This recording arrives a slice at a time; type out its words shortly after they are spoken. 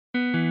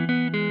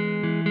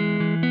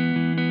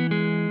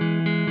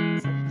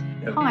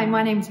Hi,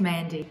 my name's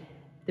Mandy.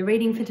 The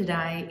reading for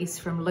today is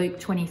from Luke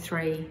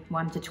 23,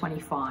 1 to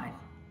 25.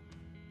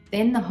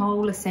 Then the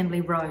whole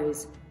assembly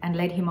rose and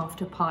led him off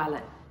to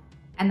Pilate,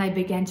 and they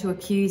began to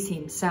accuse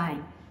him,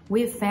 saying,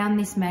 "We have found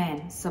this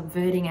man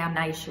subverting our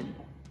nation.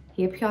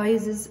 He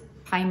opposes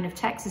payment of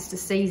taxes to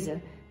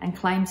Caesar and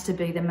claims to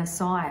be the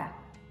Messiah,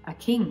 a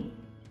king."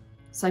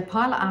 So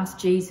Pilate asked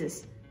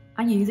Jesus,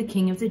 "Are you the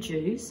king of the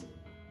Jews?"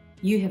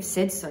 "You have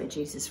said so,"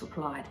 Jesus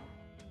replied.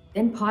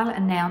 Then Pilate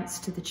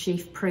announced to the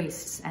chief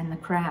priests and the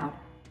crowd,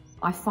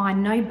 "I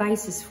find no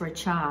basis for a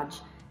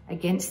charge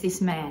against this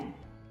man."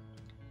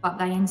 But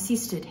they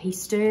insisted he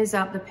stirs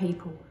up the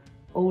people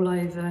all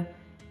over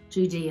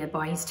Judea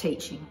by his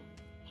teaching.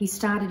 He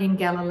started in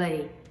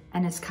Galilee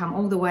and has come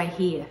all the way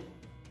here.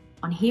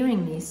 On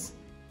hearing this,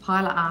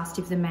 Pilate asked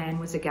if the man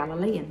was a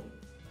Galilean.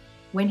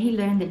 When he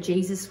learned that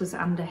Jesus was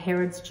under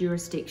Herod's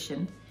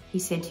jurisdiction, he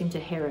sent him to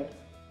Herod,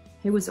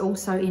 who was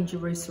also in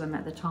Jerusalem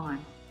at the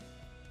time.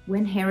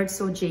 When Herod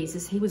saw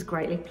Jesus, he was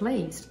greatly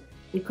pleased,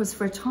 because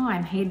for a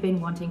time he had been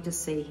wanting to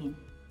see him.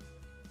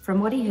 From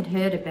what he had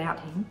heard about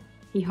him,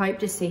 he hoped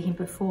to see him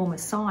perform a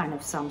sign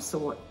of some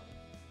sort.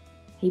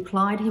 He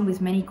plied him with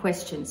many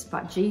questions,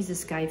 but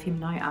Jesus gave him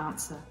no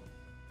answer.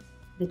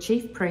 The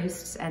chief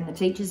priests and the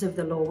teachers of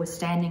the law were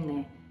standing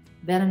there,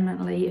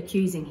 vehemently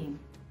accusing him.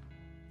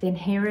 Then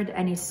Herod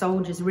and his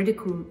soldiers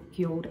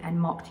ridiculed and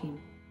mocked him.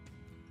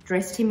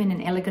 Dressed him in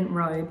an elegant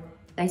robe,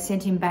 they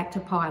sent him back to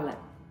Pilate.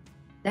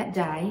 That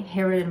day,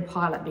 Herod and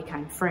Pilate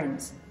became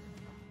friends.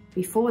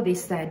 Before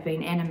this, they had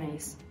been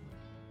enemies.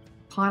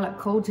 Pilate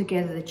called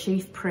together the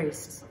chief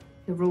priests,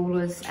 the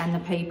rulers, and the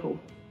people,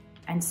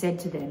 and said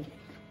to them,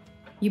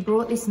 "You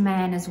brought this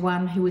man as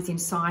one who was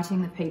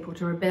inciting the people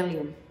to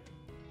rebellion.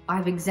 I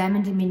have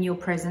examined him in your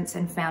presence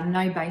and found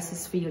no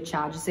basis for your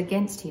charges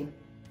against him.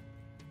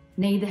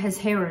 Neither has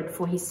Herod,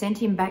 for he sent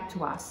him back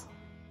to us.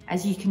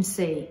 As you can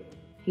see,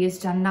 he has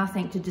done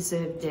nothing to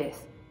deserve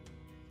death.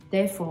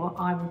 Therefore,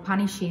 I will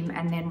punish him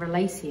and then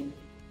release him."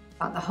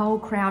 But the whole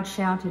crowd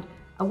shouted,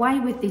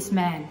 "Away with this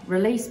man!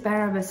 Release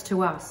Barabbas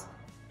to us!"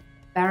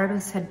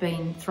 Barabbas had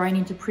been thrown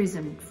into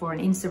prison for an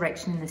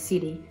insurrection in the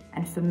city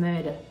and for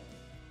murder.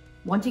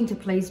 Wanting to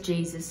please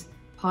Jesus,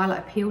 Pilate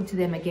appealed to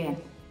them again,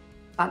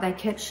 but they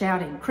kept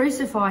shouting,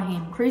 "Crucify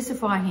him!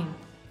 Crucify him!"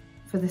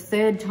 For the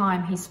third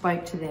time he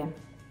spoke to them.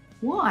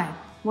 "Why?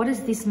 What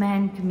has this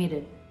man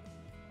committed?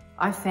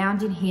 I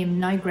found in him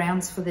no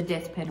grounds for the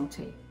death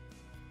penalty.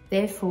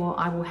 Therefore,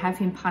 I will have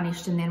him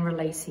punished and then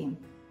release him."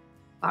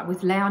 But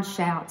with loud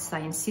shouts,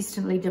 they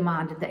insistently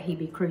demanded that he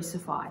be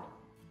crucified,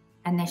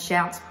 and their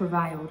shouts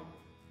prevailed.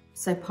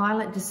 So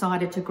Pilate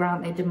decided to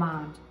grant their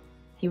demand.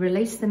 He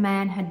released the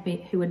man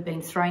who had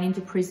been thrown into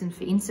prison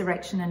for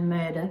insurrection and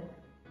murder,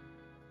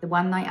 the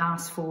one they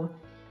asked for,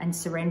 and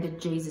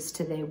surrendered Jesus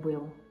to their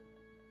will.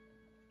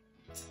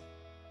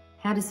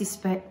 How does this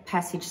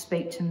passage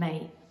speak to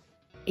me?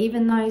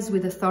 Even those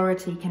with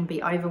authority can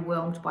be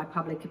overwhelmed by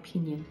public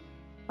opinion.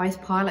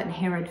 Both Pilate and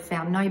Herod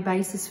found no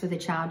basis for the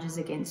charges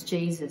against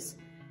Jesus.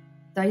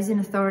 Those in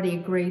authority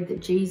agreed that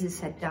Jesus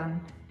had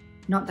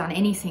not done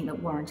anything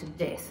that warranted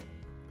death.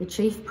 The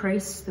chief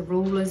priests, the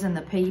rulers, and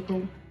the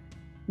people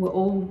were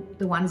all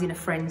the ones in a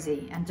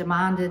frenzy and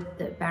demanded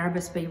that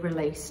Barabbas be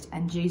released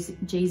and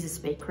Jesus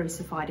be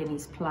crucified in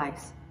his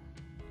place.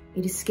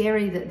 It is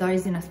scary that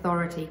those in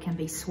authority can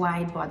be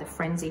swayed by the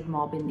frenzied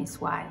mob in this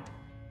way.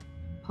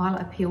 Pilate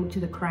appealed to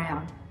the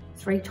crowd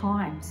 3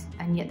 times,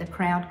 and yet the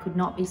crowd could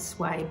not be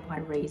swayed by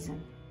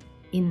reason.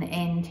 In the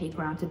end, he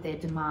granted their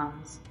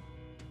demands.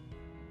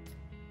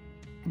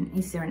 And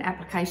is there an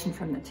application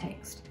from the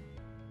text?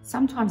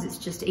 Sometimes it's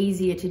just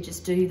easier to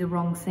just do the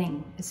wrong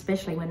thing,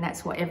 especially when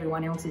that's what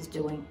everyone else is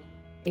doing.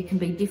 It can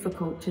be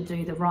difficult to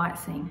do the right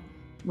thing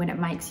when it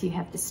makes you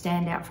have to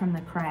stand out from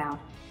the crowd.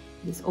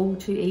 It is all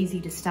too easy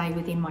to stay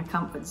within my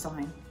comfort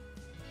zone.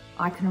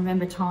 I can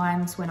remember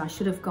times when I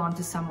should have gone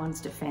to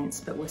someone's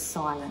defense but was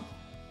silent.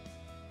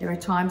 There are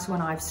times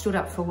when I've stood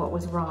up for what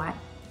was right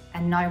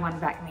and no one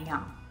backed me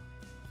up.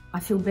 I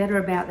feel better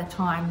about the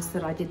times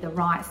that I did the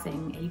right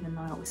thing, even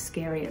though it was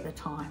scary at the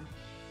time.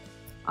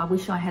 I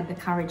wish I had the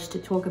courage to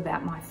talk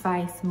about my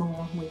faith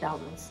more with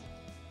others.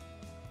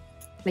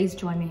 Please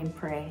join me in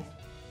prayer.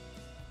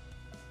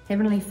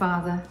 Heavenly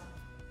Father,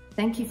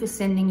 thank you for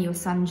sending your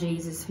Son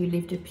Jesus, who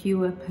lived a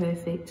pure,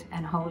 perfect,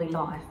 and holy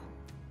life.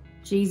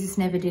 Jesus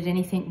never did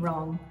anything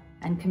wrong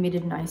and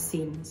committed no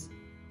sins.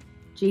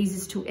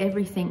 Jesus took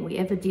everything we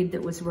ever did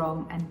that was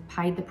wrong and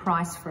paid the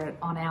price for it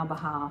on our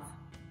behalf.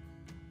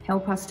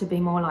 Help us to be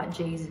more like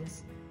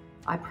Jesus.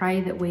 I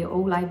pray that we are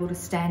all able to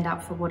stand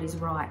up for what is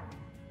right,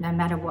 no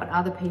matter what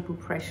other people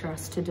pressure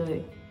us to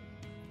do.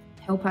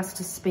 Help us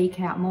to speak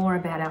out more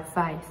about our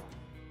faith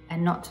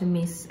and not to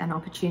miss an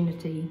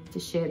opportunity to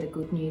share the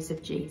good news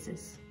of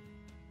Jesus.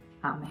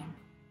 Amen.